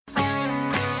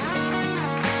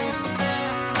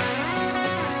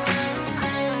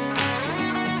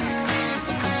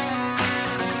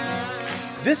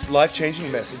This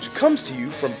life-changing message comes to you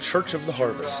from Church of the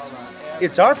Harvest.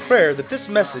 It's our prayer that this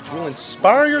message will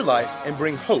inspire your life and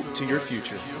bring hope to your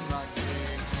future.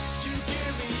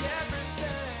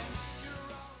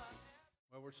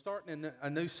 Well, we're starting a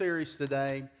new series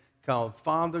today called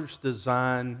Father's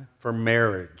Design for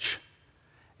Marriage.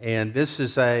 And this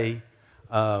is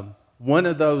one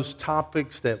of those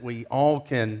topics that we all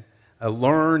can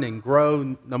learn and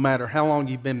grow no matter how long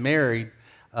you've been married.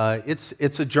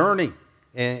 It's a journey,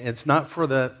 and it's not for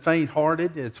the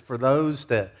faint-hearted. It's for those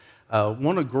that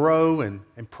want to grow and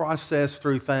process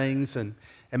through things. And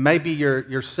maybe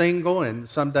you're single and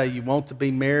someday you want to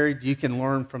be married. You can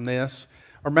learn from this.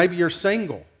 Or maybe you're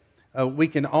single. We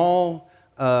can all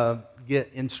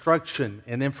get instruction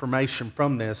and information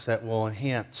from this that will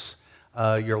enhance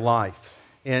your life.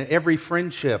 And every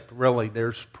friendship, really,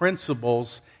 there's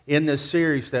principles in this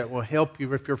series that will help you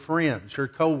with your friends, your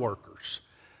coworkers.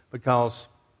 Because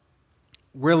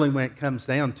really, when it comes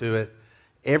down to it,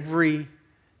 every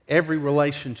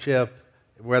relationship,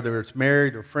 whether it's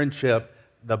married or friendship,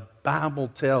 the Bible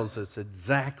tells us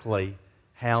exactly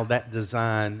how that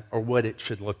design or what it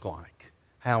should look like,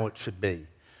 how it should be.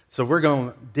 So we're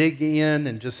going to dig in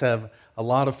and just have a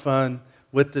lot of fun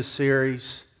with this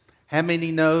series. How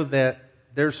many know that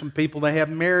there's some people that have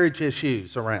marriage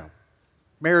issues around,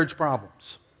 marriage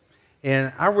problems?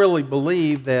 And I really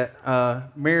believe that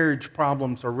marriage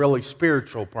problems are really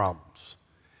spiritual problems.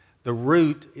 The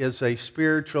root is a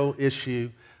spiritual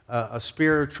issue, a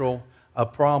spiritual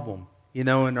problem. You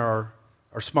know, in our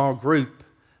small group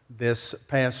this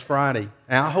past Friday,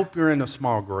 and I hope you're in a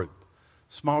small group.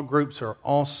 Small groups are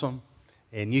awesome,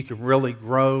 and you can really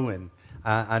grow. And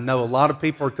I know a lot of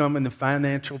people are coming to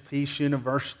Financial Peace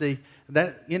University.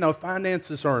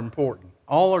 Finances are important.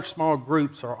 All our small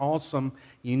groups are awesome.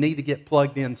 You need to get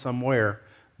plugged in somewhere.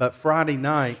 But Friday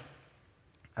night,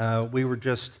 we were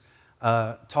just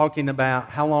talking about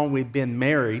how long we've been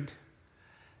married,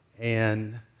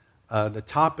 and the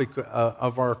topic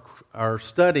of our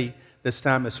study this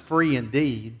time is free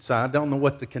indeed. So I don't know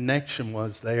what the connection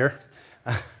was there.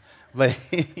 But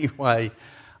anyway,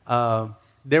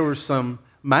 there were some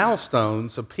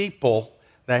milestones of people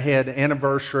that had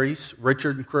anniversaries.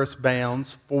 Richard and Chris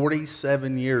Bounds,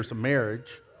 47 years of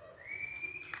marriage.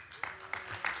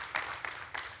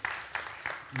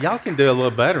 Y'all can do a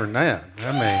little better than that.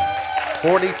 I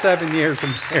mean, 47 years of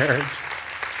marriage.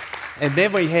 And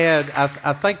then we had,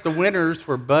 I think the winners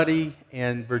were Buddy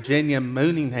and Virginia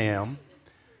Mooningham,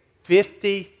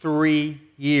 53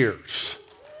 years.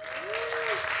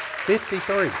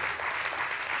 53.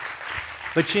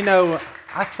 But you know,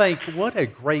 I think what a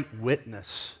great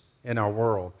witness in our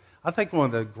world. I think one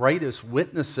of the greatest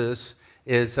witnesses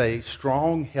is a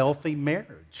strong, healthy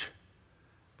marriage,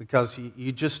 because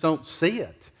you just don't see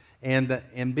it.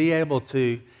 And be able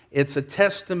to, it's a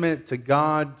testament to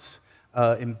God's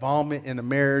involvement in a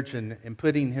marriage and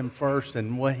putting Him first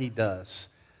and what He does.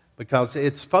 Because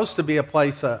it's supposed to be a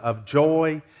place of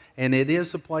joy, and it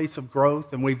is a place of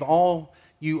growth, and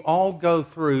you all go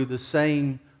through the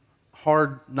same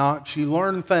hard knocks. You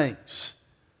learn things.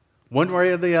 One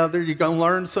way or the other, you're going to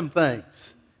learn some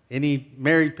things. Any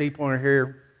married people are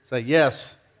here, say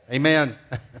yes, amen.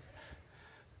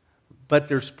 But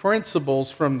there's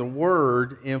principles from the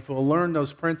Word, and if we'll learn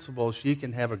those principles, you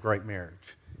can have a great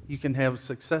marriage. You can have a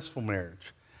successful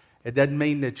marriage. It doesn't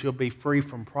mean that you'll be free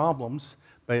from problems,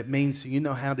 but it means you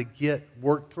know how to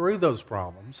work through those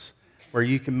problems where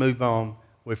you can move on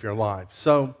with your life.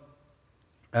 So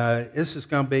this is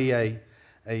going to be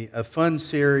a fun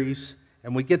series,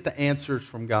 and we get the answers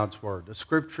from God's Word. The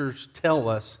Scriptures tell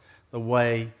us the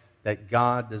way that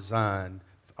God designed,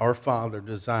 our Father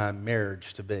designed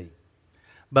marriage to be.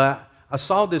 But I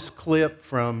saw this clip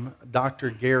from Dr.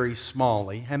 Gary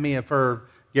Smalley. How many have heard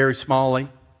Gary Smalley?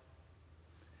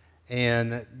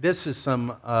 And this is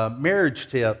some marriage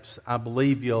tips I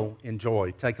believe you'll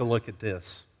enjoy. Take a look at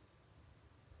this.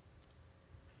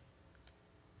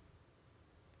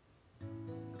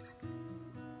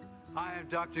 Hi, I'm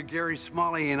Dr. Gary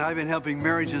Smalley, and I've been helping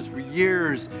marriages for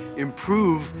years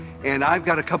improve, and I've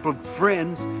got a couple of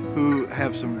friends who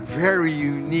have some very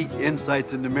unique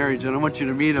insights into marriage, and I want you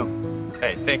to meet them.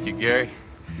 Hey, thank you, Gary.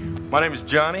 My name is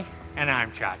Johnny. And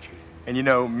I'm Chachi. And you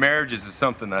know, marriages is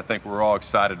something that I think we're all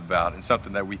excited about, and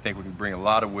something that we think we can bring a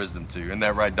lot of wisdom to. Isn't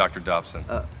that right, Dr. Dobson?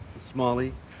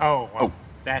 Smalley?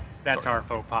 That's our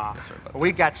faux pas.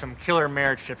 We've got some killer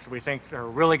marriage tips we think are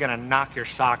really going to knock your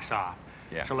socks off.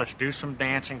 Yeah. So let's do some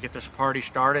dancing, get this party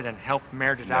started, and help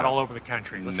marriages out all over the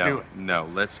country. Let's do it. No,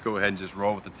 let's go ahead and just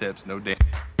roll with the tips. No dancing.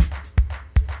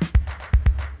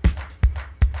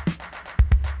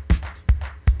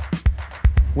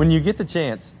 When you get the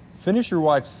chance, finish your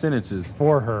wife's sentences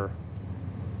For her.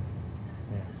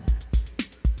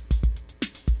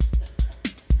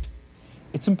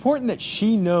 It's important that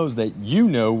she knows that you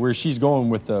know where she's going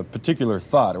with a particular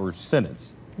thought or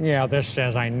sentence. Yeah, this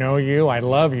says, I know you, I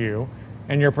love you,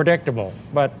 and you're predictable,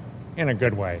 but in a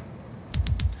good way.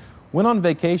 When on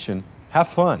vacation, have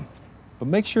fun, but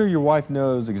make sure your wife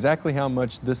knows exactly how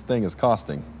much this thing is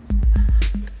costing.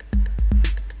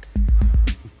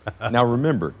 Now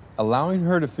remember, allowing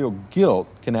her to feel guilt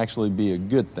can actually be a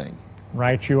good thing.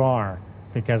 Right you are,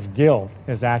 because guilt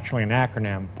is actually an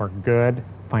acronym for good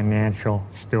financial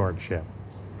stewardship.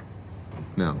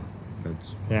 No,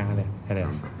 that's... Yeah, it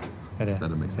is. It is. That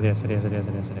doesn't make It sense.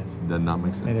 is. Does not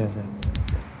make sense. It is.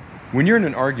 When you're in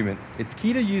an argument, it's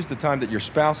key to use the time that your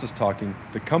spouse is talking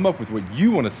to come up with what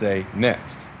you want to say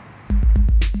next.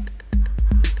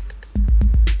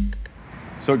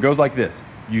 So it goes like this.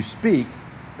 You speak,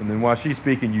 and then while she's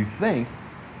speaking, you think,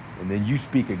 and then you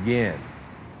speak again.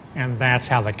 And that's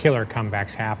how the killer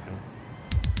comebacks happen.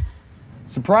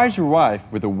 Surprise your wife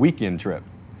with a weekend trip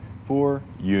for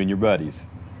you and your buddies.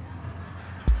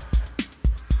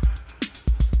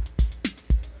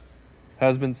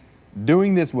 Husbands,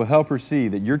 doing this will help her see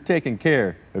that you're taking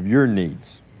care of your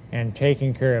needs. And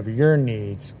taking care of your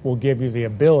needs will give you the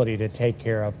ability to take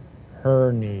care of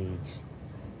her needs.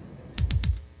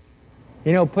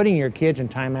 You know, putting your kids in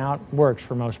timeout works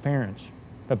for most parents,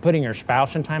 but putting your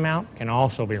spouse in timeout can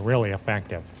also be really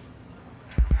effective.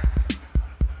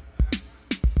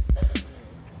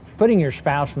 Putting your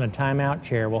spouse in the timeout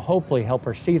chair will hopefully help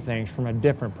her see things from a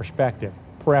different perspective,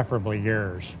 preferably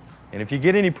yours. And if you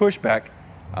get any pushback,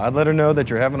 I'd let her know that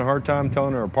you're having a hard time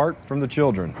telling her apart from the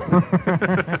children.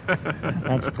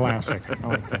 That's classic. I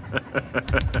like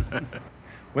that.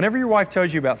 Whenever your wife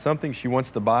tells you about something she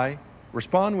wants to buy,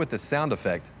 respond with the sound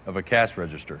effect of a cash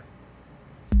register.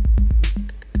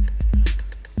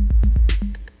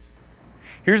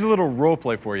 Here's a little role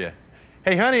play for you.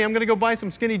 Hey, honey, I'm going to go buy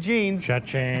some skinny jeans.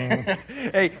 Cha-ching.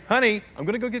 Hey, honey, I'm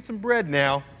going to go get some bread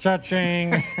now.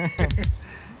 Cha-ching.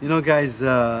 You know, guys,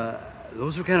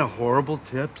 those are kind of horrible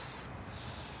tips.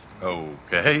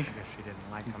 Okay. I guess she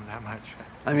didn't like them that much.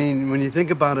 I mean, when you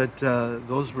think about it,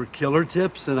 those were killer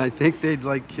tips, and I think they'd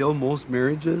like kill most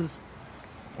marriages.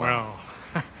 Well,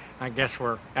 I guess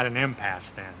we're at an impasse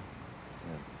then.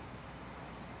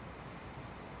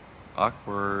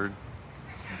 Awkward.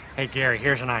 Hey, Gary,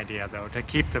 here's an idea, though. To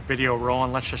keep the video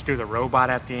rolling, let's just do the robot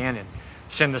at the end and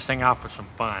send this thing off with some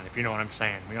fun, if you know what I'm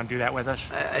saying. You want to do that with us?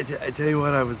 I tell you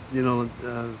what, I was, a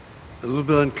little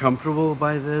bit uncomfortable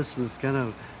by this. It's kind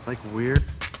of like weird.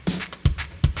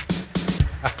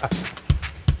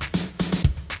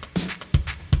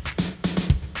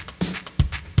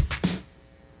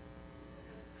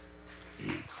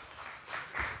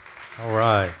 All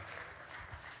right.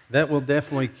 That will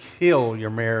definitely kill your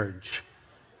marriage.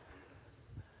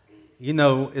 You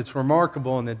know, it's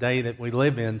remarkable in the day that we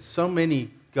live in, so many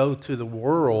go to the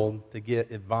world to get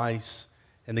advice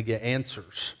and to get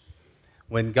answers.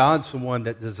 When God's the one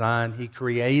that designed, He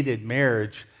created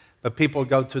marriage, but people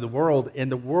go to the world,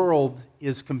 and the world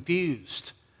is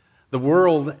confused. The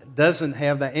world doesn't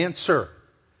have the answer.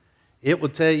 It will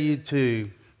tell you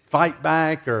to fight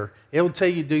back, or it will tell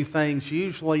you to do things.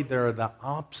 Usually they're the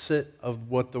opposite of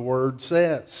what the Word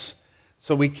says.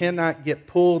 So we cannot get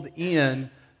pulled in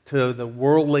to the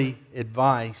worldly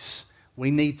advice.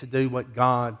 We need to do what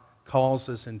God calls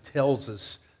us and tells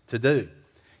us to do.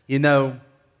 You know,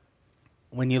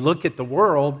 when you look at the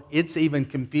world, it's even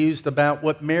confused about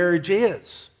what marriage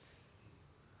is,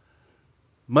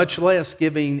 much less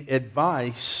giving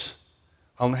advice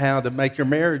on how to make your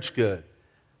marriage good.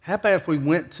 How about if we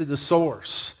went to the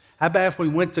source? How about if we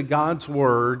went to God's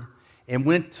Word and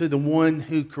went to the one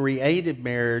who created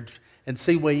marriage and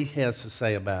see what He has to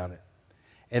say about it?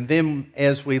 And then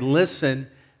as we listen,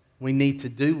 we need to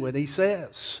do what He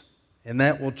says, and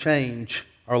that will change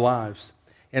our lives.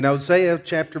 In Hosea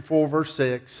chapter 4, verse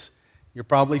 6, you're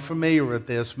probably familiar with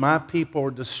this. My people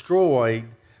are destroyed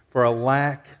for a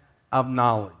lack of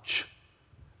knowledge.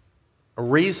 A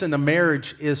reason a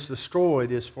marriage is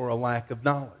destroyed is for a lack of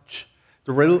knowledge.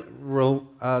 The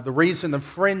reason a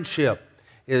friendship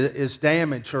is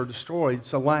damaged or destroyed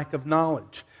is a lack of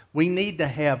knowledge. We need to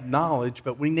have knowledge,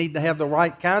 but we need to have the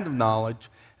right kind of knowledge,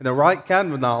 and the right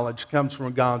kind of knowledge comes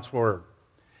from God's Word.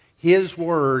 His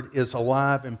Word is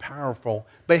alive and powerful,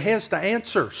 but it has the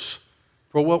answers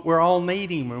for what we're all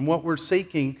needing and what we're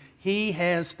seeking. He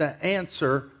has the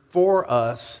answer for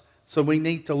us, so we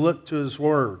need to look to His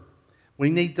Word. We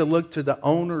need to look to the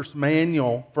owner's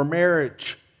manual for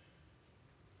marriage.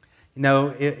 You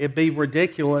know, it'd be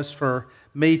ridiculous for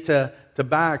me to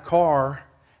buy a car,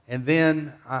 and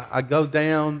then I go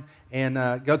down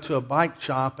and go to a bike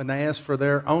shop and they ask for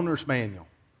their owner's manual.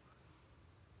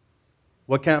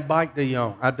 What kind of bike do you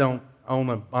own? I don't own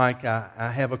a bike.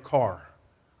 I have a car.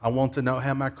 I want to know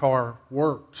how my car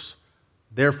works.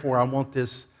 Therefore, I want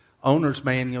this owner's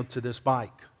manual to this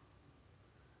bike.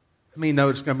 I mean, no,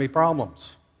 there's going to be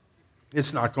problems.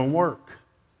 It's not going to work.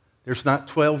 There's not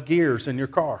 12 gears in your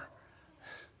car.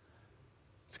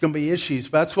 It's going to be issues.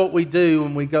 But that's what we do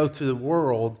when we go to the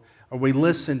world or we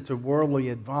listen to worldly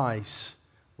advice.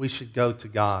 We should go to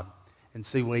God and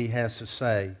see what He has to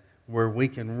say, where we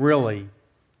can really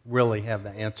have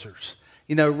the answers.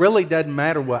 You know, it really doesn't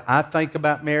matter what I think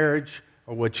about marriage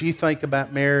or what you think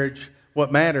about marriage. What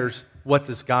matters, what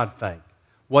does God think?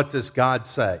 What does God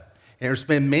say? And there's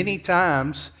been many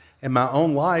times in my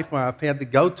own life when I've had to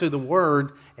go to the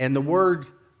Word, and the Word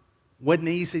wasn't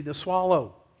easy to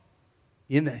swallow.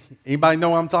 You know, anybody know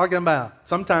what I'm talking about?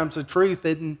 Sometimes the truth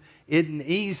isn't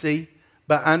easy,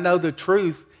 but I know the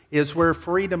truth is where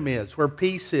freedom is, where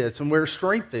peace is, and where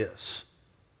strength is.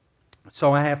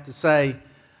 So I have to say,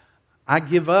 I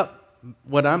give up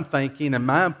what I'm thinking and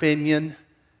my opinion,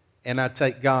 and I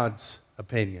take God's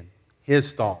opinion,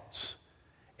 His thoughts.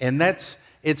 And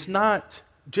it's not,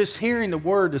 just hearing the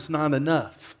Word is not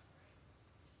enough.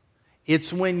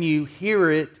 It's when you hear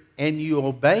it and you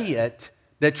obey it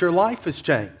that your life has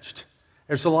changed.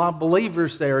 There's a lot of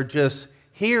believers that are just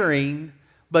hearing,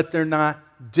 but they're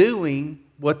not doing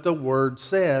what the Word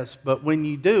says. But when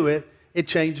you do it, it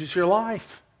changes your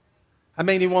life. I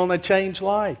mean, you want to change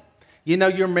life. You know,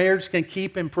 your marriage can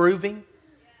keep improving.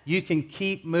 You can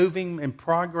keep moving and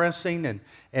progressing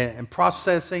and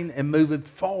processing and moving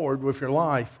forward with your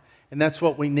life. And that's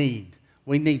what we need.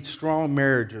 We need strong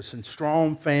marriages and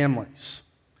strong families.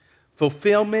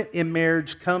 Fulfillment in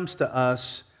marriage comes to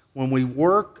us when we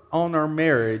work on our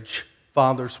marriage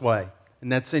Father's way.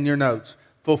 And that's in your notes.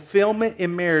 Fulfillment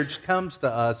in marriage comes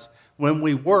to us when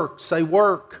we work. Say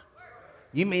work.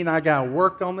 You mean I got to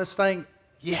work on this thing?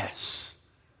 Yes.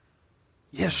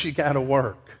 Yes, you got to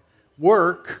work.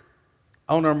 Work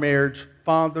on our marriage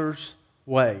Father's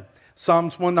way.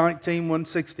 Psalms 119,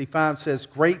 165 says,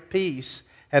 Great peace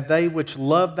have they which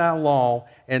love thy law,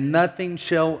 and nothing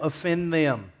shall offend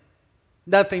them.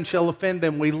 Nothing shall offend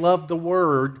them. We love the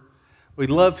Word. We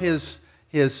love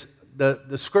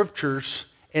the Scriptures,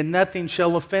 and nothing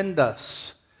shall offend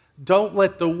us. Don't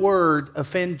let the Word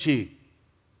offend you.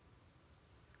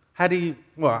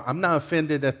 Well, I'm not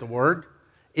offended at the Word.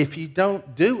 If you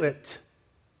don't do it,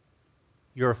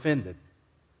 you're offended.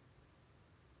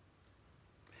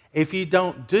 If you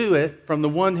don't do it from the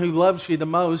one who loves you the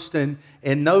most and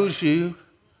knows you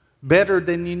better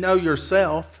than you know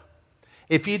yourself,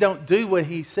 if you don't do what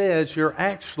He says, you're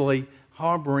actually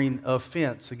harboring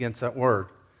offense against that Word.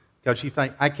 Because you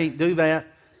think, I can't do that.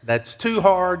 That's too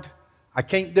hard. I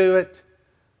can't do it.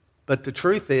 But the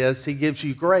truth is, He gives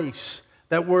you grace.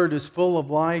 That Word is full of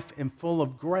life and full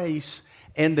of grace.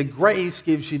 And the grace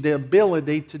gives you the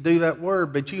ability to do that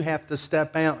Word. But you have to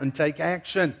step out and take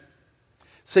action.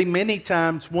 See, many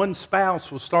times one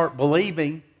spouse will start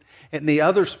believing and the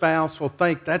other spouse will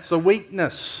think that's a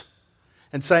weakness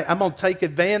and say, I'm going to take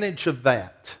advantage of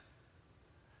that.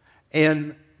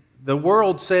 And the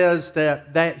world says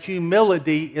that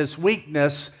humility is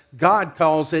weakness. God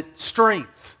calls it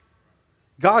strength.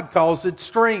 God calls it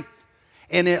strength.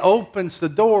 And it opens the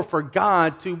door for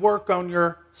God to work on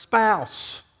your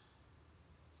spouse.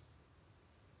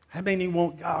 How many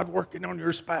want God working on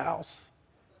your spouse?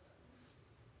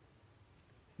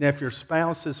 Now, if your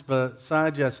spouse is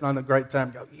beside you, it's not a great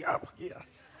time to go, yeah,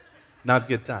 yes. Not a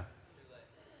good time.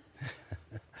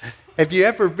 Have you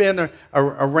ever been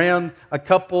around a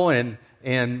couple and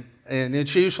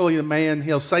it's usually the man,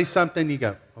 he'll say something, you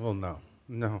go, oh,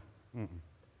 no,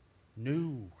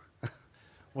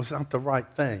 was not the right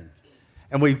thing.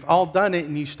 And we've all done it,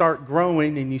 and you start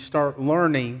growing and you start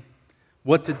learning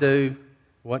what to do,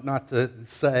 what not to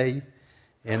say,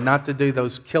 and not to do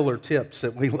those killer tips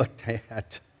that we looked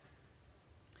at.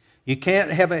 You can't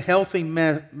have a healthy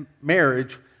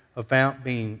marriage without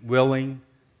being willing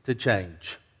to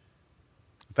change.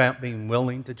 Without being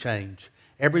willing to change.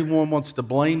 Everyone wants to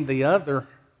blame the other,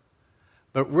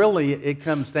 but really it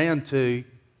comes down to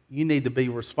you need to be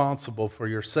responsible for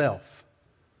yourself.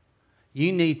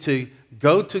 You need to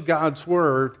go to God's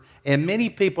Word, and many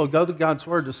people go to God's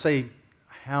Word to say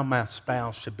how my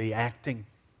spouse should be acting.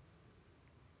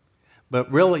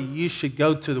 But really, you should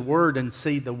go to the Word and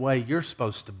see the way you're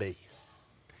supposed to be.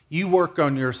 You work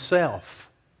on yourself.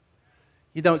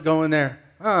 You don't go in there,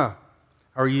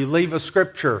 or you leave a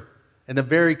scripture in a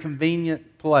very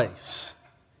convenient place.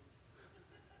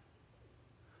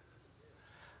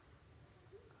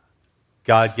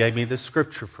 God gave me this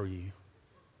scripture for you.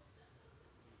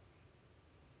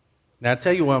 Now, I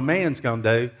tell you what a man's going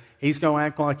to do. He's going to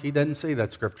act like he doesn't see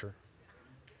that scripture.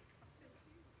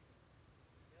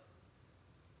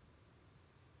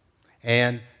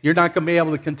 And you're not going to be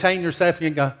able to contain yourself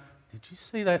and go, did you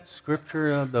see that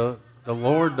scripture the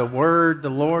Lord, the word the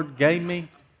Lord gave me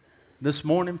this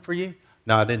morning for you?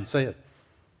 No, I didn't see it.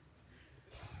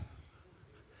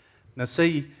 Now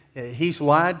see, he's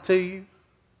lied to you.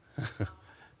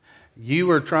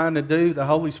 You are trying to do the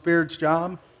Holy Spirit's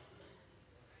job,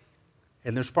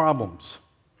 and there's problems.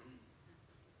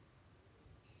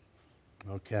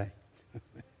 Okay.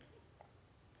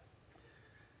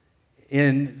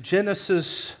 In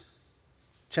Genesis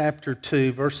chapter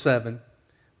 2, verse 7,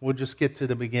 we'll just get to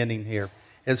the beginning here.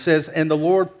 It says, "And the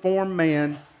Lord formed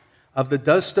man of the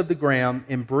dust of the ground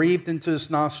and breathed into his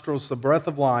nostrils the breath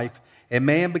of life, and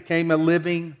man became a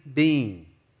living being.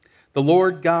 The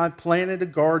Lord God planted a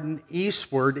garden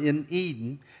eastward in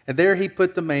Eden, and there he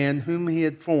put the man whom he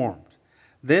had formed.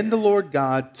 Then the Lord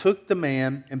God took the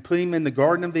man and put him in the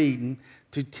Garden of Eden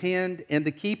to tend and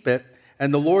to keep it.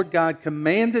 And the Lord God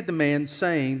commanded the man,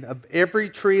 saying, Of every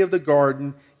tree of the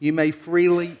garden you may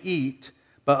freely eat,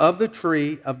 but of the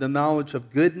tree of the knowledge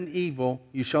of good and evil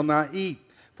you shall not eat.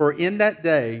 For in that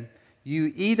day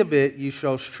you eat of it, you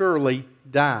shall surely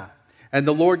die. And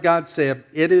the Lord God said,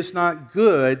 It is not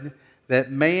good that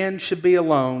man should be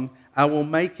alone. I will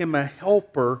make him a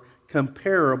helper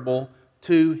comparable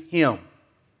to him."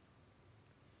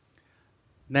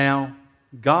 Now,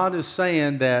 God is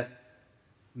saying that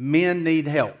men need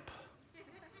help.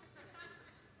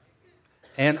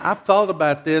 And I've thought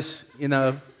about this,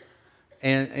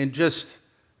 and just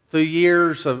through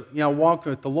years of, walking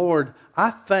with the Lord,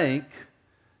 I think,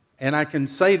 and I can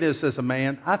say this as a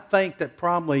man, I think that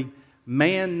probably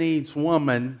man needs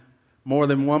woman more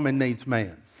than woman needs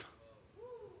man.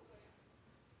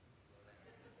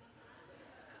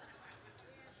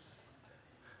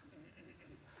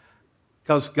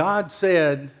 Because God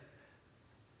said,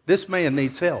 this man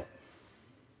needs help.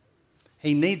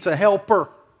 He needs a helper.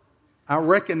 I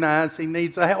recognize he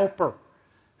needs a helper.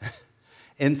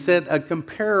 And said a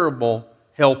comparable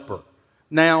helper.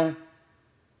 Now,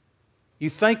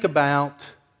 you think about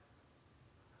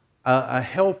a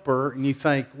helper and you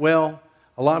think, well,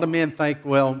 a lot of men think,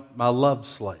 well, my love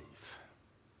slave.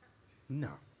 No.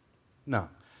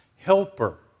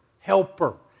 Helper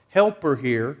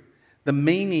here, the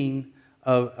meaning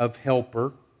of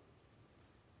helper.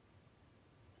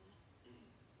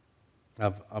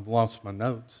 I've lost my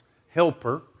notes.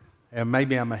 Helper, and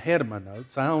maybe I'm ahead of my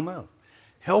notes, I don't know.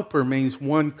 Helper means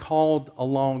one called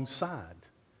alongside.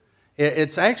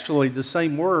 It's actually the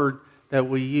same word that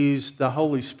we use the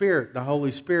Holy Spirit. The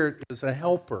Holy Spirit is a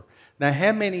helper. Now,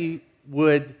 how many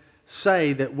would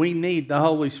say that we need the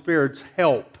Holy Spirit's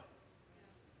help?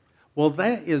 Well,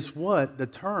 that is what the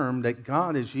term that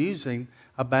God is using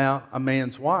about a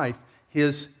man's wife,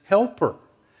 his helper.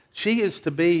 She is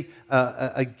to be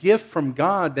a gift from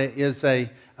God that is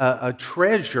a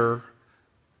treasure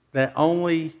that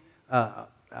only,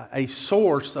 a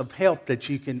source of help that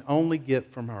you can only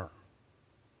get from her.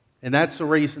 And that's the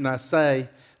reason I say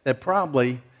that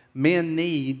probably men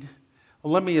need,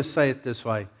 well, let me just say it this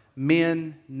way.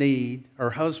 Men need,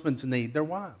 or husbands need their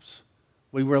wives.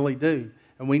 We really do.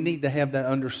 And we need to have that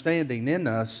understanding in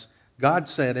us. God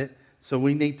said it, so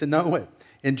we need to know it.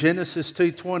 In Genesis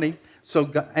 2:20,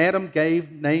 so Adam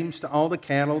gave names to all the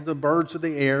cattle, the birds of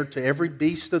the air, to every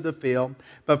beast of the field.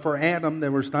 But for Adam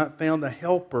there was not found a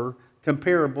helper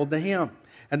comparable to him.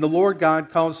 And the Lord God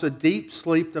caused a deep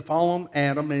sleep to fall on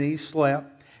Adam, and he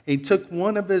slept. He took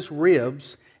one of his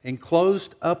ribs and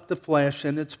closed up the flesh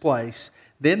in its place.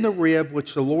 Then the rib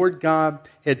which the Lord God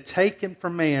had taken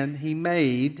from man, he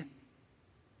made,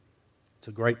 it's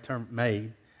a great term,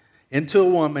 made, into a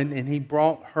woman, and he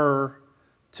brought her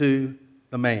to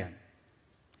the man.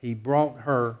 He brought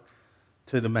her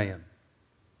to the man.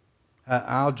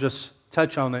 I'll just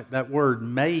touch on it. That word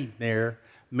made there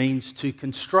means to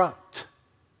construct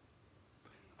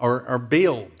or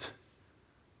build.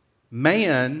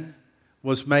 Man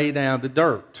was made out of the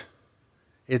dirt.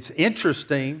 It's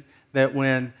interesting that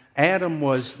when Adam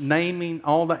was naming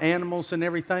all the animals and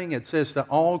everything, it says that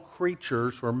all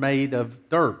creatures were made of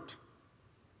dirt.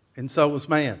 And so was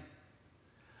man.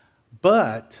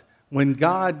 But when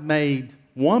God made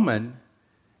woman,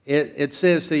 it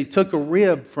says that he took a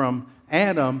rib from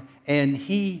Adam and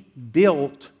he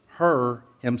built her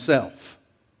himself.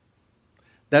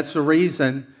 That's the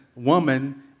reason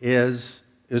woman is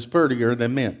prettier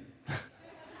than men.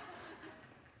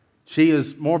 She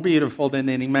is more beautiful than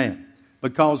any man.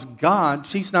 Because God,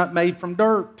 she's not made from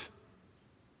dirt.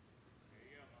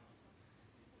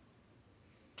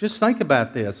 Just think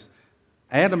about this.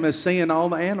 Adam is seeing all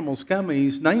the animals coming.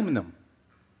 He's naming them.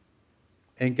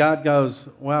 And God goes,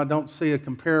 well, I don't see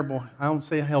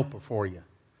a helper for you.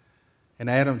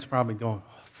 And Adam's probably going,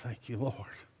 oh, thank you, Lord.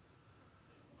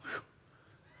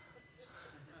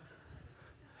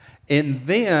 And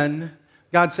then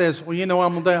God says, well, you know what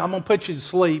I'm going to do? I'm going to put you to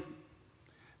sleep.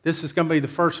 This is going to be the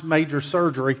first major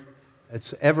surgery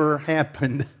that's ever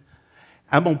happened.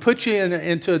 I'm going to put you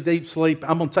into a deep sleep.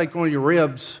 I'm going to take one of your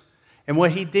ribs. And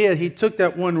what he did, he took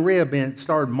that one rib and it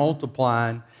started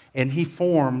multiplying, and he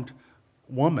formed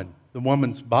woman, the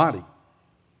woman's body,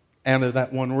 out of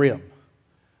that one rib.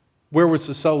 Where was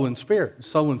the soul and spirit? The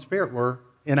soul and spirit were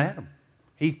in Adam.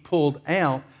 He pulled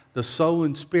out the soul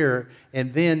and spirit,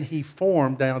 and then he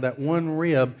formed out of that one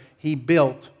rib, he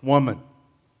built woman.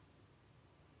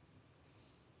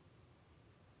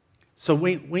 So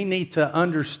we need to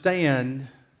understand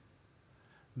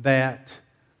that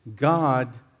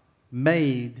God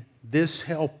made this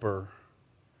helper,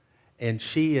 and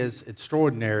she is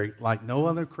extraordinary like no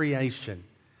other creation.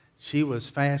 She was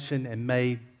fashioned and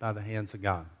made by the hands of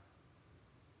God.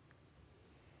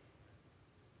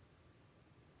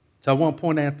 So I want to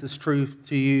point out this truth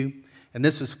to you, and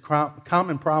this is a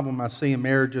common problem I see in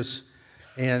marriages.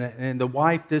 And the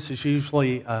wife, this is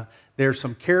usually, there's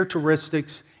some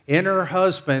characteristics in her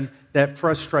husband that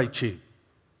frustrate you,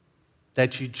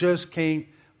 that you just can't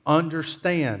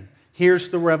understand. Here's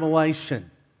the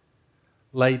revelation,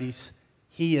 ladies.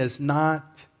 He is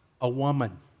not a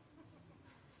woman.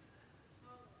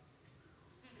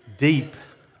 Deep.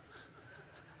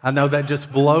 I know that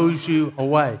just blows you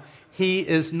away. He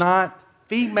is not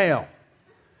female.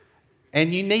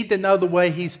 And you need to know the way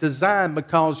he's designed,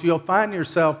 because you'll find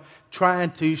yourself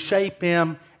trying to shape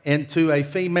him into a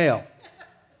female.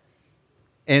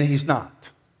 And he's not.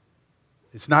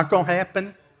 It's not going to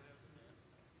happen.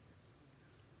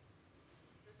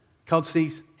 Because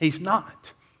he's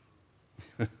not.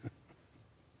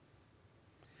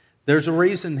 There's a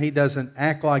reason he doesn't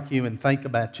act like you and think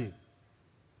about you.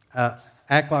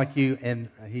 Act like you, and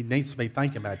he needs to be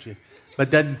thinking about you, but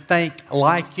doesn't think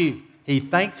like you. He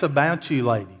thinks about you,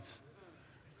 ladies.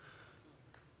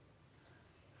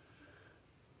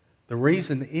 The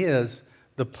reason is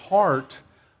the part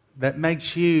that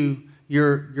makes you,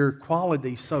 your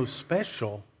quality so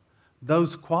special,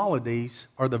 those qualities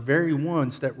are the very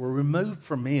ones that were removed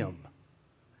from him.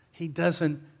 He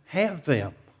doesn't have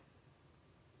them.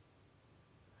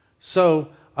 So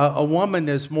a woman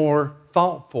is more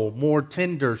thoughtful, more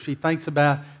tender. She thinks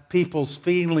about people's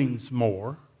feelings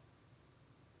more.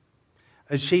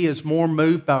 She is more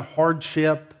moved by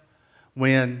hardship.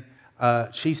 When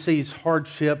she sees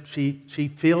hardship,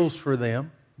 she feels for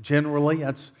them. Generally,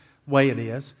 that's the way it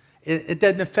is. It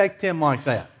doesn't affect him like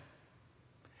that.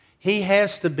 He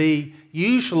has to be,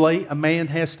 usually a man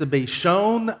has to be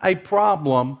shown a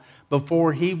problem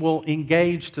before he will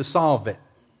engage to solve it.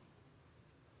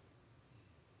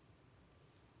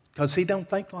 Because he don't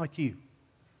think like you.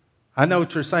 I know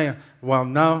what you're saying. Well,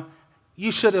 no,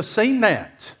 you should have seen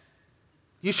that.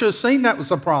 You should have seen that was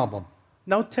a problem.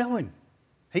 No, tell him.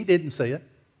 He didn't see it.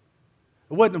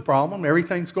 It wasn't a problem.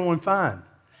 Everything's going fine.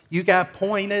 You got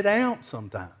pointed out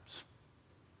sometimes.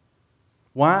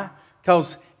 Why?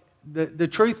 Because the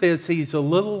truth is he's a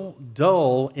little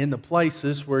dull in the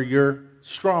places where you're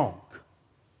strong.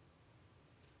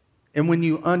 And when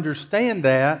you understand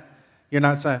that, you're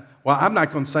not saying, well, I'm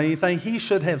not going to say anything. He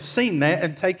should have seen that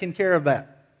and taken care of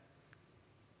that.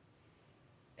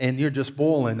 And you're just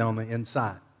boiling on the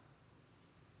inside.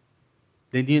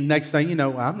 Then next thing you know,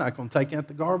 well, I'm not going to take out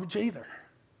the garbage either.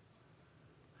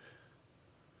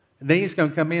 And then he's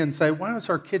going to come in and say, why is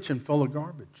our kitchen full of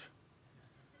garbage?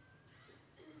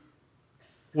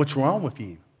 What's wrong with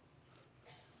you?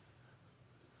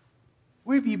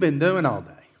 What have you been doing all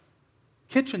day?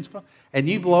 Kitchen's full. And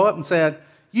you blow up and said,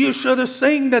 you should have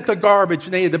seen that the garbage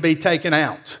needed to be taken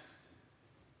out.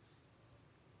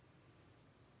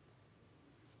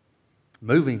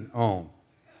 Moving on.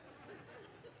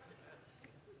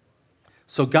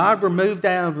 So God removed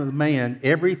out of the man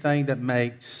everything that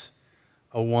makes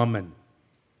a woman.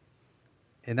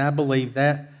 And I believe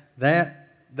that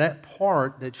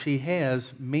part that she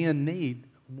has, men need,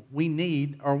 we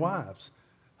need our wives.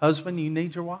 Husband, you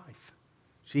need your wife.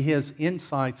 She has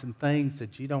insights and things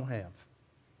that you don't have.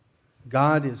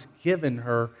 God has given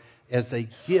her as a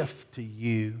gift to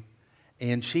you,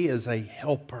 and she is a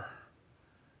helper,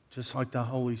 just like the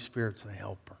Holy Spirit's a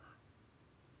helper.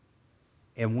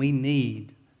 And we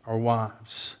need our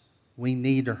wives. We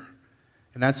need her.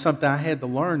 And that's something I had to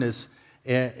learn is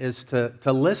to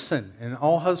listen. And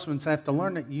all husbands have to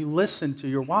learn that you listen to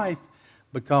your wife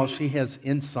because she has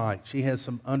insight. She has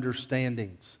some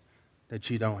understandings that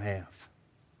you don't have.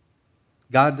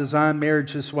 God designed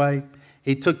marriage this way.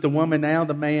 He took the woman out of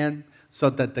the man so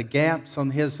that the gaps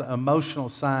on his emotional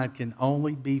side can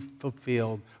only be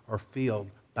fulfilled or filled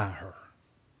by her.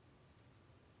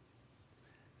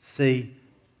 See,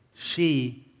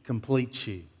 she completes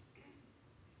you.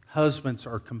 Husbands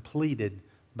are completed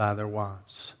by their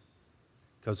wives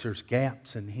because there's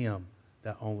gaps in him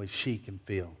that only she can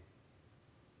fill.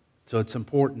 So it's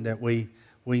important that we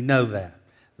know that.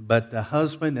 But the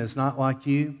husband is not like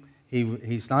you.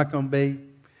 He's not going to be.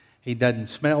 He doesn't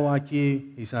smell like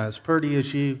you. He's not as pretty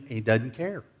as you. He doesn't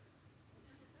care.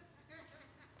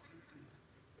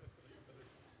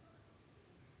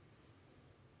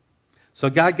 So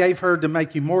God gave her to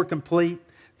make you more complete,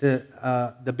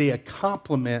 to be a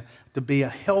complement, to be a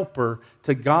helper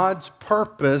to God's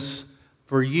purpose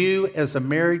for you as a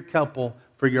married couple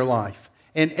for your life.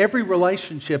 And every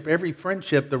relationship, every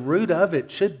friendship, the root of it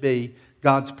should be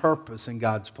God's purpose and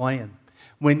God's plan.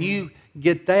 When you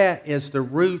get that as the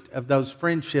root of those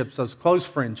friendships, those close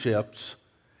friendships,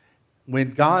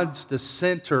 when God's the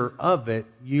center of it,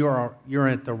 you're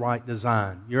at the right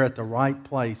design. You're at the right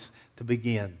place to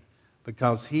begin.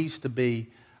 Because He's to be,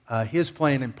 His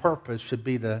plan and purpose should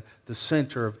be the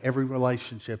center of every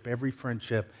relationship, every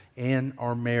friendship, and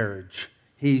our marriage.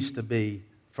 He's to be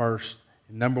first,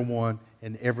 number one,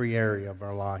 in every area of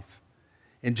our life.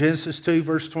 In Genesis 2,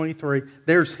 verse 23,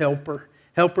 there's helper.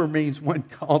 Helper means one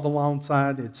called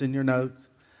alongside. It's in your notes.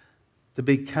 To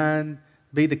be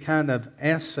the kind of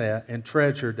asset and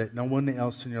treasure that no one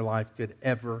else in your life could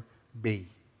ever be.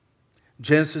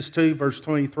 Genesis 2, verse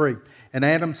 23. And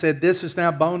Adam said, "This is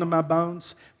now bone of my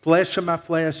bones, flesh of my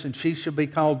flesh, and she shall be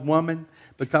called woman,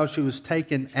 because she was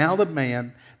taken out of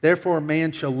man. Therefore a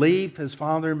man shall leave his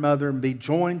father and mother and be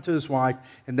joined to his wife,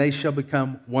 and they shall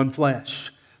become one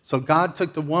flesh." So God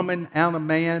took the woman out of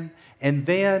man, and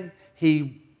then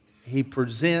He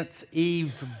presents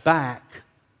Eve back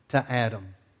to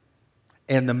Adam.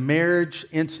 And the marriage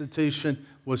institution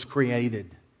was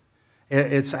created.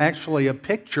 It's actually a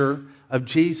picture of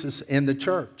Jesus in the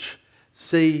church.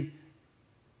 See,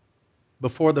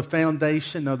 before the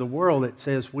foundation of the world, it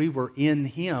says we were in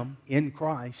Him, in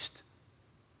Christ.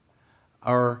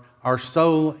 Our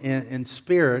soul and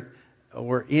spirit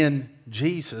were in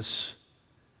Jesus.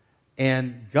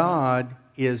 And God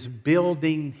is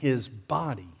building His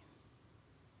body.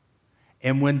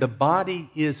 And when the body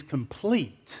is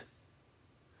complete,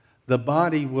 the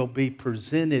body will be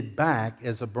presented back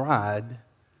as a bride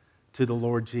to the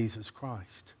Lord Jesus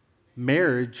Christ.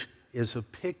 Marriage is a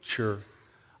picture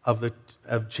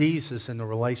of Jesus and the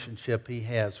relationship He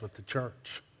has with the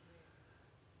church.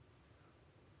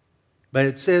 But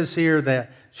it says here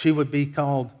that she would be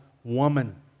called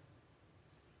woman.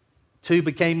 Two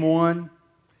became one.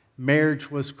 Marriage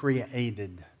was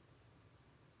created.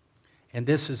 And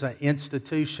this is an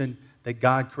institution that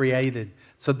God created.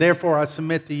 So therefore I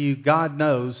submit to you, God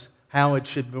knows how it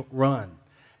should run.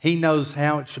 He knows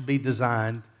how it should be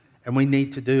designed, and we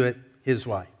need to do it His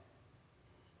way.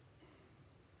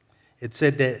 It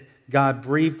said that God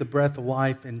breathed the breath of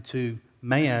life into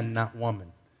man, not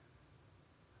woman.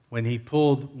 When He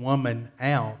pulled woman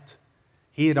out,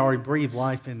 He had already breathed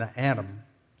life into Adam.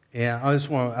 Yeah,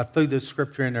 I threw this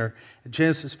scripture in there.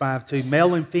 Genesis 5:2,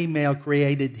 male and female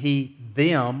created He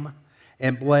them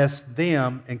and blessed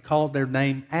them and called their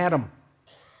name Adam.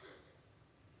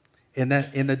 In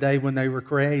the day when they were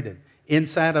created.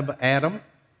 Inside of Adam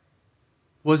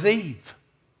was Eve.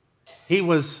 He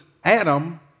was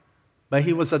Adam, but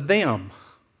he was a them.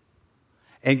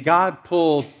 And God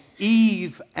pulled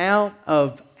Eve out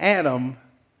of Adam,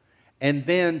 and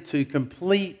then to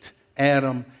complete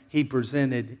Adam, He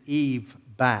presented Eve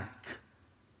back.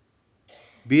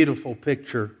 Beautiful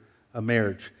picture of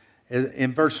marriage.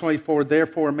 In verse 24,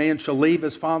 therefore a man shall leave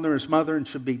his father and his mother and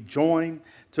shall be joined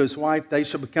to his wife. They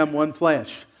shall become one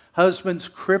flesh. Husbands,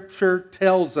 Scripture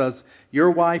tells us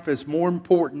your wife is more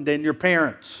important than your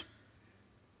parents.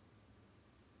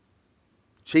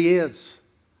 She is.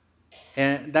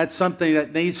 And that's something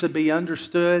that needs to be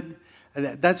understood.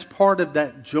 That's part of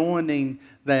that joining,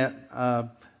 that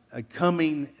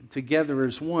coming together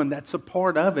as one. That's a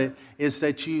part of it, is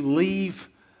that you leave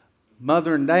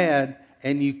mother and dad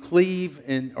and you cleave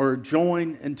or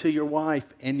join into your wife,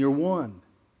 and you're one.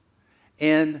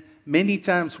 And many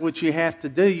times what you have to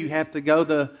do, you have to go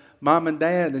to mom and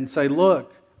dad and say,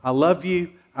 look, I love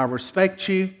you, I respect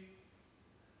you,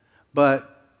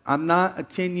 but I'm not a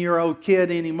 10-year-old kid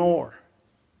anymore.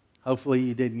 Hopefully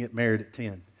you didn't get married at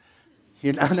 10.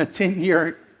 You're not a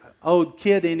 10-year-old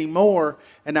kid anymore,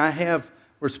 and I have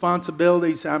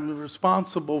responsibilities. I'm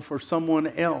responsible for someone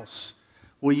else.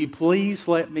 Will you please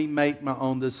let me make my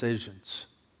own decisions?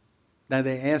 Now,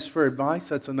 they ask for advice.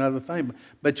 That's another thing.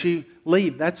 But you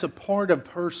leave. That's a part of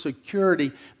her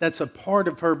security. That's a part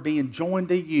of her being joined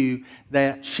to you,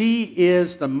 that she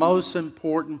is the most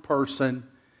important person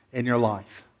in your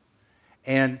life.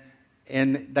 And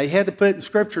they had to put in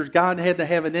scriptures, God had to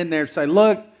have it in there and say,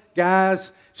 look,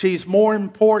 guys, she's more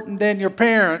important than your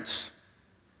parents.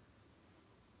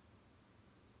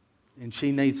 And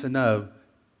she needs to know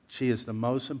she is the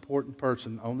most important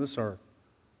person on this earth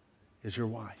is your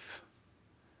wife.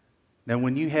 Now,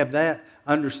 when you have that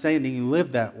understanding, you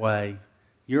live that way,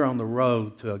 you're on the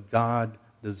road to a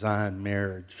God-designed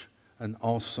marriage, an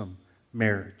awesome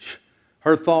marriage.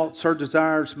 Her thoughts, her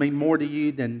desires mean more to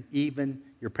you than even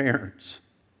your parents.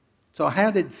 So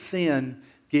how did sin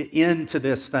get into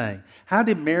this thing? How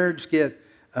did marriage get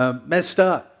messed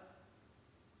up?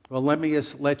 Well, let me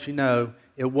just let you know,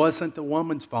 it wasn't the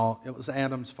woman's fault, it was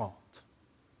Adam's fault.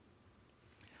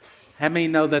 How many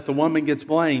know that the woman gets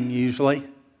blamed usually?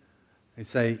 They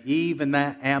say, Eve and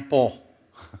that apple.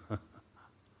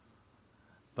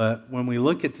 But when we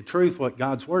look at the truth, what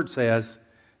God's Word says,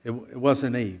 it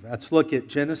wasn't Eve. Let's look at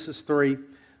Genesis 3,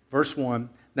 verse 1.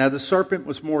 Now the serpent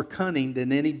was more cunning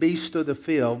than any beast of the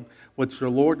field which the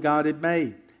Lord God had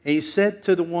made. And he said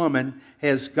to the woman,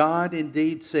 has God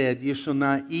indeed said, you shall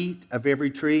not eat of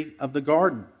every tree of the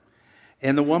garden?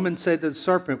 And the woman said to the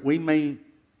serpent, we may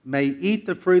eat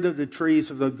the fruit of the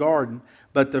trees of the garden,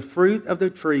 but the fruit of the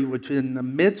tree which is in the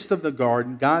midst of the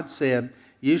garden, God said,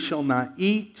 you shall not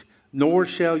eat, nor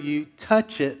shall you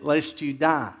touch it, lest you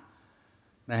die.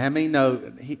 Now, how many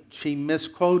know she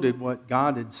misquoted what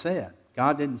God had said?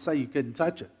 God didn't say you couldn't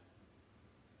touch it.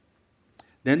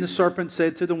 Then the serpent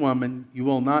said to the woman, you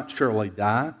will not surely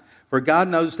die, for God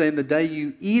knows that in the day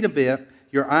you eat of it,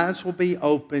 your eyes will be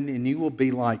opened, and you will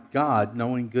be like God,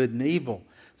 knowing good and evil.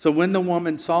 So when the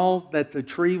woman saw that the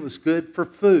tree was good for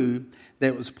food, that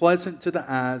it was pleasant to the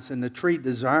eyes, and the tree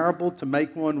desirable to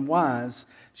make one wise,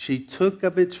 she took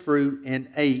of its fruit and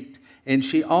ate. And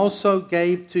she also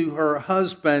gave to her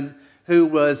husband who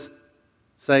was,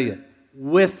 say it,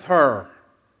 with her.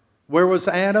 Where was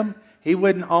Adam? He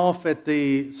wasn't off at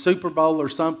the Super Bowl or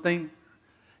something.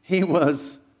 He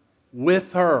was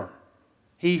with her.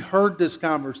 He heard this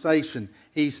conversation.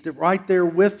 He's right there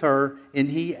with her, and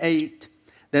he ate.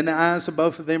 Then the eyes of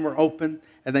both of them were opened,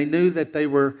 and they knew that they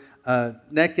were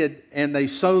naked, and they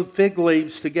sewed fig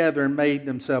leaves together and made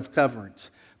themselves coverings.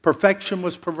 Perfection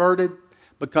was perverted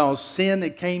because sin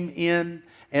had came in,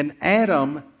 and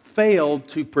Adam failed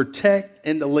to protect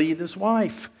and to lead his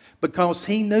wife because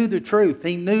he knew the truth.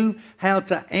 He knew how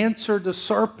to answer the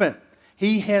serpent.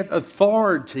 He had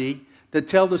authority to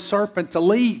tell the serpent to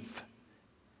leave.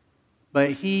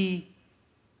 But he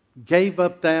gave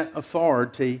up that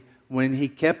authority when he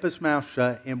kept his mouth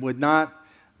shut and would not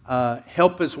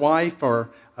help his wife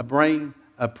or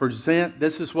present,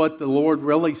 this is what the Lord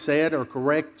really said, or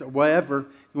correct, or whatever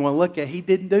you want to look at. He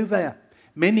didn't do that.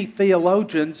 Many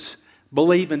theologians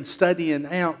believe in studying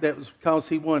out that was because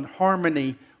he wanted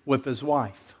harmony with his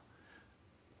wife.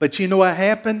 But you know what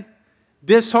happened?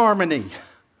 Disharmony.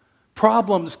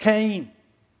 Problems came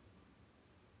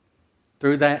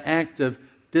through that act of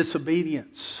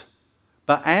disobedience.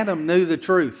 But Adam knew the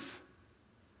truth,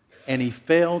 and he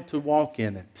failed to walk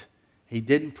in it. He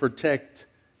didn't protect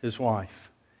his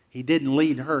wife. He didn't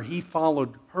lead her. He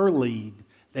followed her lead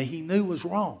that he knew was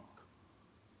wrong.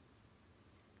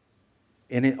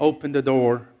 And it opened the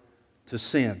door to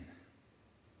sin.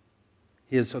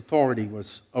 His authority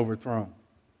was overthrown.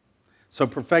 So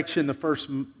perfection in the first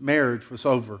marriage was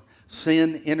over.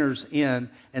 Sin enters in,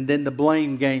 and then the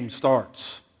blame game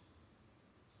starts.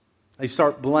 They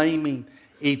start blaming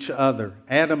each other.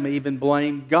 Adam even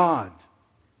blamed God.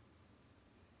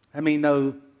 I mean,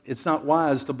 no, it's not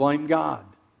wise to blame God.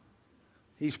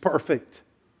 He's perfect.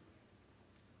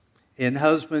 And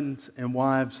husbands and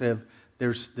wives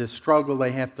there's this struggle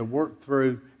they have to work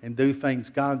through and do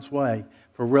things God's way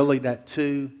for really that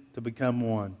two to become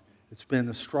one. It's been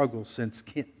a struggle since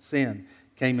sin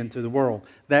came into the world.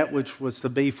 That which was to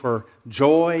be for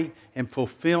joy and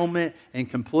fulfillment and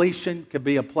completion could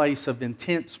be a place of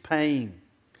intense pain,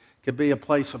 could be a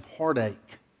place of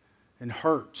heartache and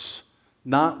hurts.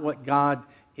 Not what God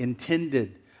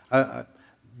intended.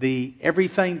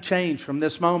 Everything changed from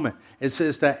this moment. It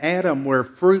says that Adam, where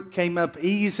fruit came up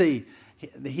easy,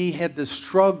 he had to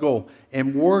struggle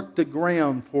and work the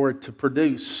ground for it to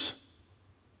produce.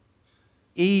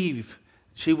 Eve,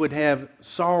 she would have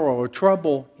sorrow or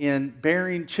trouble in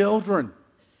bearing children.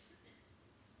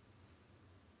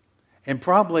 And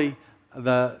probably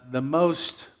the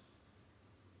most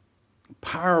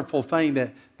powerful thing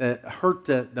that hurt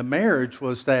the marriage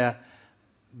was that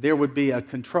there would be a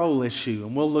control issue,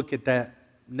 and we'll look at that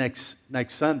next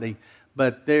Sunday.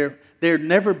 But there had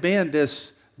never been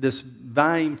this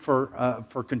vying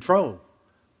for control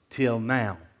till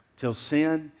now, till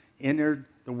sin entered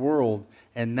the world,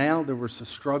 and now there was a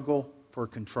struggle for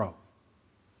control.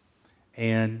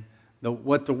 And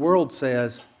what the world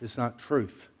says is not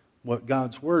truth. What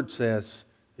God's Word says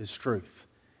is truth.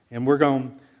 And we're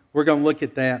going to look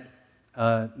at that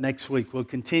next week. We'll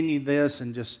continue this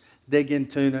and just dig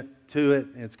into it.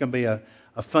 It's going to be a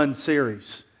fun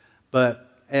series. But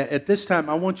at this time,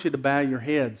 I want you to bow your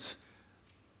heads,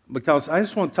 because I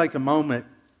just want to take a moment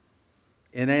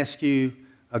and ask you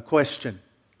a question.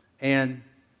 And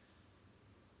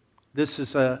this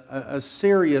is a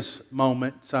serious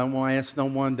moment, so I want to ask no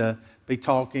one to be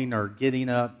talking or getting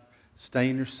up, stay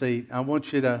in your seat. I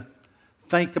want you to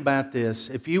think about this.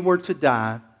 If you were to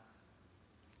die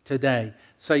today,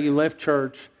 say you left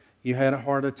church, you had a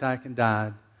heart attack and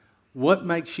died, what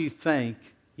makes you think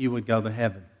you would go to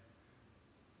heaven?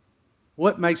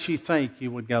 What makes you think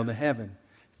you would go to heaven?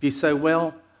 If you say,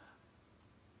 well,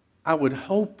 I would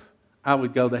hope I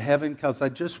would go to heaven because I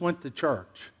just went to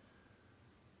church.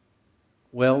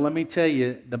 Well, let me tell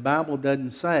you, the Bible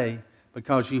doesn't say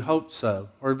because you hope so,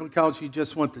 or because you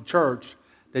just went to church,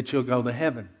 that you'll go to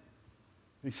heaven.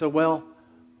 You say, well,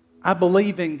 I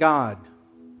believe in God.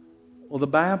 Well, the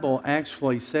Bible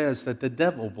actually says that the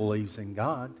devil believes in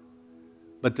God,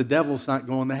 but the devil's not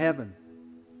going to heaven.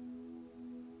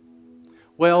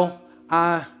 Well,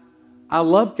 I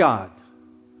love God.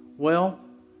 Well,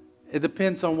 it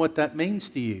depends on what that means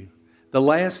to you. The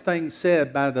last thing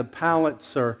said by the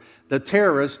pilots or the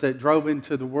terrorists that flew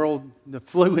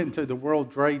into the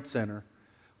World Trade Center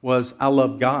was, I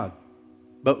love God.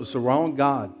 But it was the wrong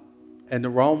God and the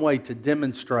wrong way to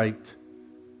demonstrate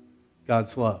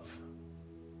God's love.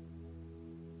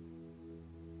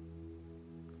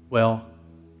 Well,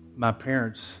 my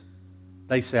parents,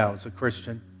 they say I was a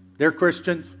Christian. They're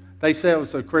Christians. They say I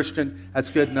was a Christian.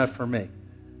 That's good enough for me.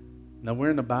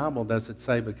 Nowhere in the Bible does it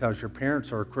say because your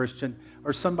parents are a Christian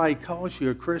or somebody calls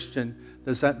you a Christian,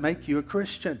 does that make you a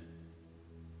Christian?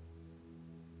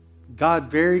 God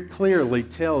very clearly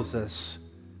tells us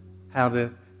how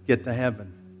to get to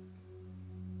heaven.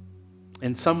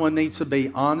 And someone needs to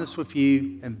be honest with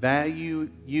you and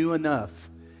value you enough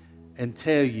and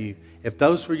tell you, if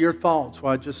those were your faults,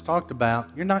 what I just talked about,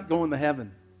 you're not going to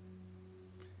heaven.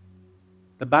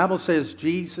 The Bible says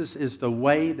Jesus is the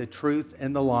way, the truth,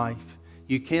 and the life.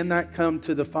 You cannot come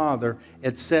to the Father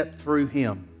except through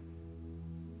Him.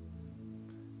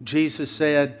 Jesus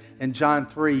said in John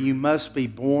 3, you must be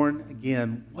born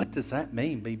again. What does that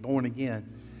mean, be born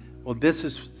again? Well, this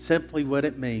is simply what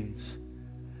it means.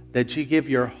 That you give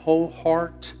your whole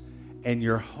heart and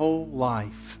your whole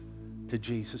life to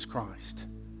Jesus Christ.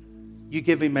 You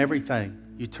give Him everything.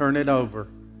 You turn it over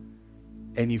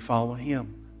and you follow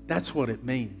Him. That's what it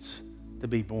means to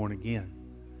be born again.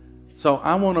 So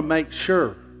I want to make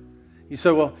sure. You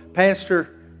say, well,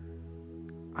 Pastor,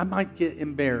 I might get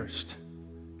embarrassed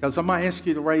because I might ask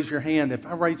you to raise your hand. If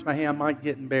I raise my hand, I might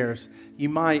get embarrassed. You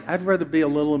might. I'd rather be a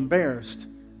little embarrassed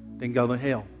than go to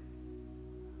hell.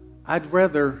 I'd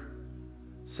rather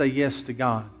say yes to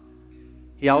God.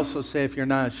 He also said, if you're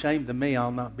not ashamed of me,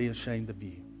 I'll not be ashamed of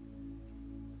you.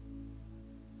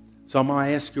 So I'm going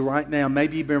to ask you right now,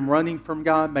 maybe you've been running from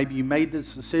God, maybe you made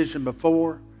this decision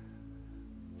before,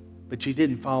 but you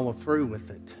didn't follow through with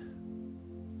it.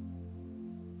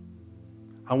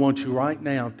 I want you right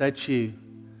now, if that's you,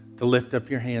 to lift up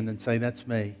your hand and say, that's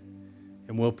me.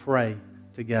 And we'll pray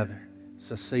together.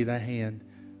 So see that hand.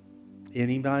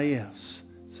 Anybody else?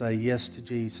 Say yes to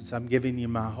Jesus. I'm giving you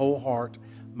my whole heart,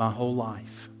 my whole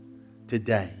life.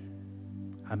 Today,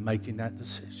 I'm making that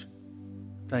decision.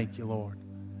 Thank you, Lord.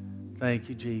 Thank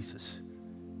you, Jesus.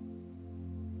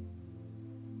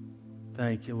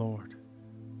 Thank you, Lord.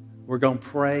 We're going to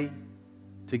pray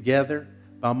together.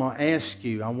 But I'm going to ask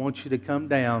you, I want you to come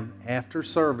down after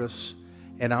service,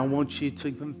 and I want you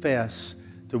to confess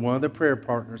to one of the prayer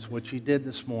partners what you did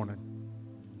this morning.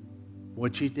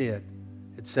 What you did,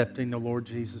 accepting the Lord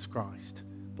Jesus Christ.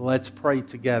 But let's pray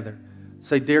together.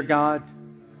 Say, dear God,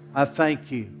 I thank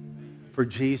you for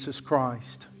Jesus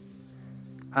Christ.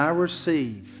 I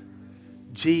receive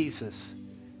Jesus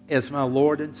as my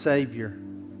Lord and Savior.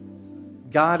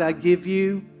 God, I give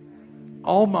you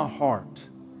all my heart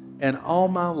and all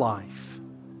my life.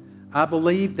 I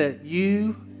believe that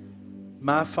you,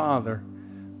 my Father,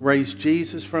 raised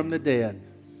Jesus from the dead.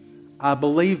 I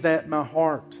believe that in my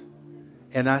heart,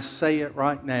 and I say it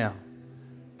right now,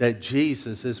 that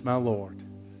Jesus is my Lord.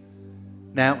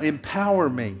 Now empower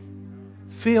me,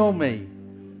 fill me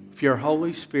with your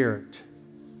Holy Spirit,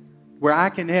 where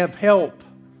I can have help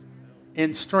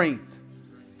and strength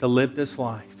to live this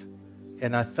life.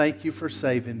 And I thank you for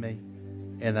saving me,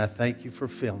 and I thank you for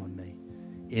filling me.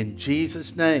 In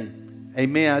Jesus' name,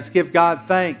 amen. Let's give God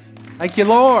thanks. Thank you,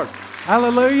 Lord.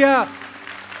 Hallelujah.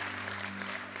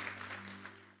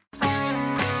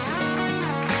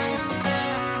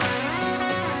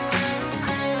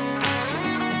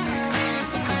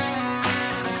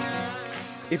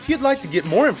 If you'd like to get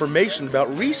more information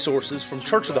about resources from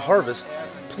Church of the Harvest,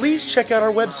 please check out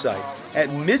our website at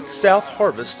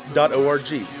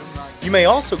midsouthharvest.org. You may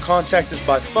also contact us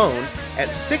by phone at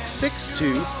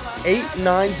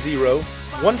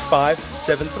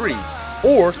 662-890-1573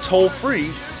 or toll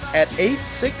free at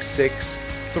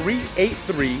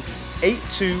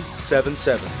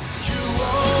 866-383-8277.